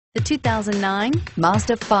The 2009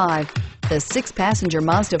 Mazda 5. The 6-passenger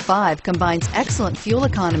Mazda 5 combines excellent fuel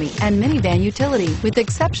economy and minivan utility with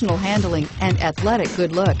exceptional handling and athletic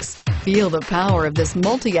good looks. Feel the power of this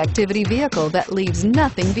multi-activity vehicle that leaves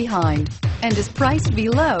nothing behind and is priced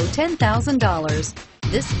below $10,000.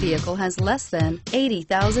 This vehicle has less than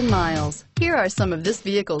 80,000 miles. Here are some of this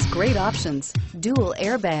vehicle's great options: dual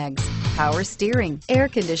airbags, power steering, air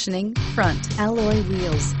conditioning, front alloy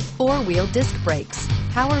wheels, 4-wheel disc brakes,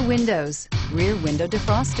 power windows, rear window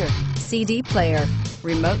defroster, CD player,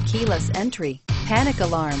 remote keyless entry, panic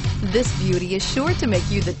alarm. This beauty is sure to make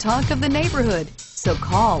you the talk of the neighborhood. So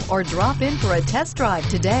call or drop in for a test drive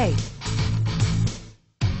today.